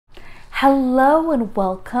Hello and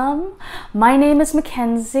welcome. My name is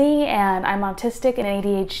Mackenzie and I'm autistic and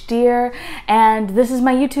ADHDer, and this is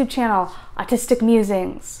my YouTube channel, Autistic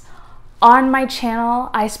Musings. On my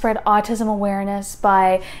channel, I spread autism awareness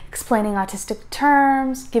by explaining autistic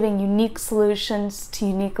terms, giving unique solutions to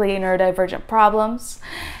uniquely neurodivergent problems,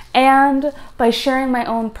 and by sharing my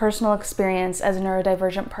own personal experience as a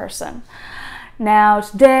neurodivergent person. Now,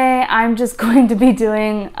 today I'm just going to be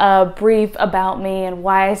doing a brief about me and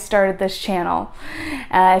why I started this channel.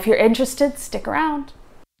 If you're interested, stick around.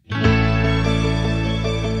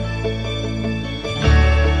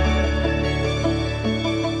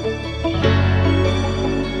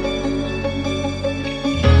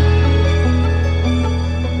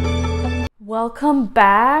 Welcome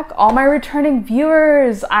back, all my returning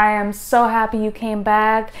viewers. I am so happy you came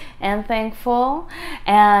back and thankful.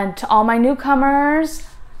 And to all my newcomers,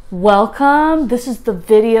 welcome. This is the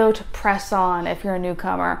video to press on if you're a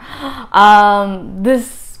newcomer.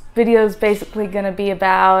 This video is basically going to be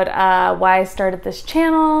about why I started this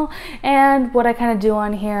channel and what I kind of do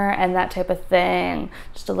on here and that type of thing.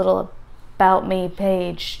 Just a little about me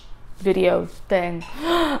page video thing.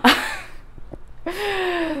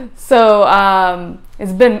 So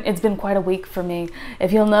it's been quite a week for me.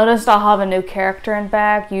 If you'll notice, I'll have a new character in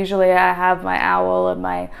back. Usually I have my owl and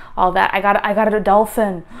my all that. I got a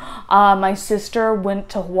dolphin. My sister went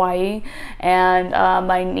to Hawaii, and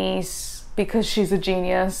my niece, because she's a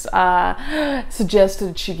genius,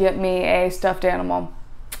 suggested she get me a stuffed animal.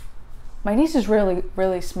 My niece is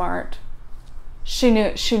really smart. She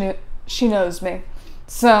knows me.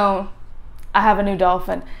 So I have a new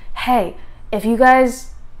dolphin. Hey, if you guys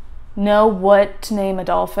know what to name a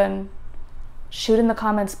dolphin, shoot in the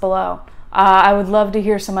comments below. I would love to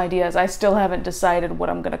hear some ideas. I still haven't decided what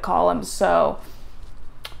I'm gonna call him, so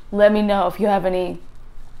let me know if you have any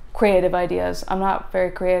creative ideas. I'm not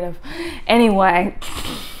very creative. Anyway,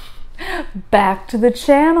 back to the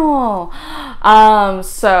channel. I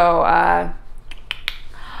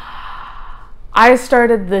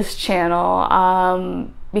started this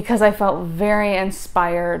channel because I felt very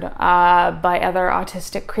inspired by other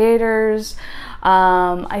autistic creators.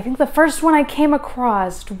 I think the first one I came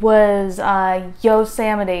across was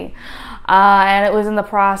Yosemite, and it was in the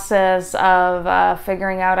process of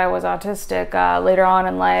figuring out I was autistic later on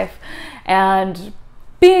in life, and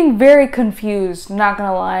being very confused, not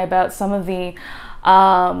gonna lie, about some of the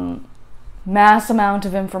mass amount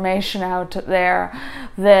of information out there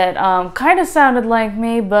that kind of sounded like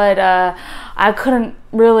me, but I couldn't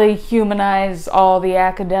really humanize all the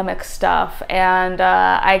academic stuff, and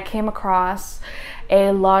I came across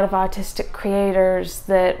a lot of autistic creators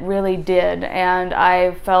that really did, and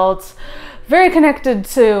I felt very connected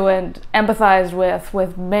to and empathized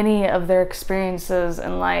with many of their experiences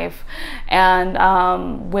in life,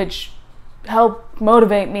 and which helped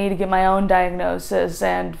motivate me to get my own diagnosis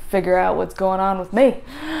and figure out what's going on with me.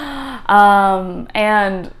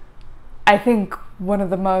 And I think one of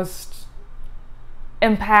the most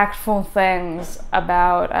impactful things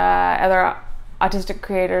about other autistic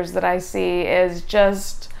creators that I see is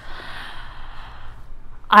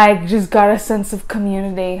I just got a sense of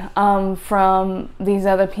community from these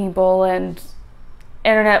other people and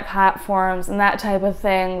internet platforms and that type of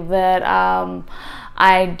thing that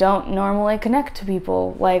I don't normally connect to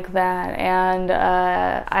people like that, and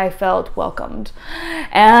I felt welcomed.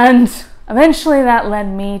 And eventually that led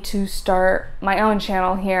me to start my own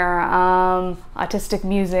channel here, Autistic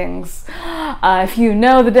Musings. If you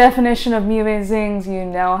know the definition of musings, you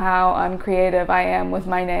know how uncreative I am with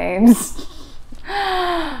my names.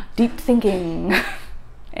 Deep thinking.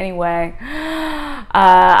 Anyway,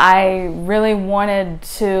 I really wanted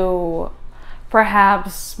to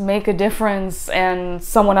perhaps make a difference in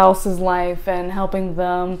someone else's life and helping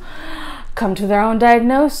them come to their own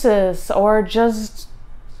diagnosis, or just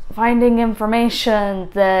finding information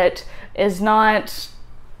that is not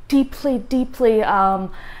deeply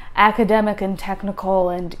academic and technical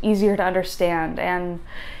and easier to understand. And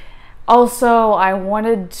also I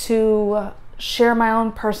wanted to share my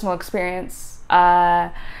own personal experience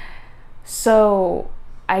so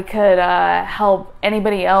I could help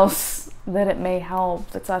anybody else that it may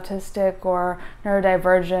help that's autistic or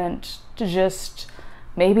neurodivergent, to just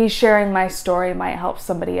maybe sharing my story might help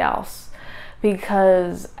somebody else,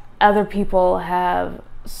 because other people have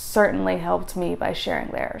certainly helped me by sharing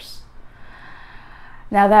theirs.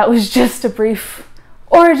 Now, that was just a brief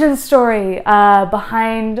origin story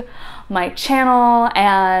behind my channel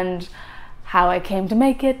and how I came to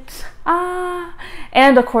make it.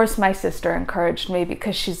 And of course my sister encouraged me,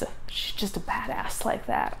 because she's just a badass like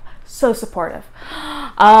that. So supportive.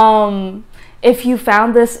 If you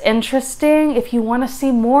found this interesting, if you want to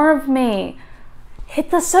see more of me,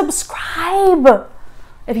 hit the subscribe.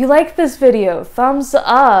 If you like this video, thumbs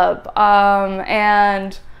up.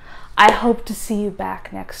 And I hope to see you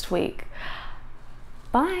back next week.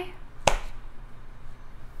 Bye.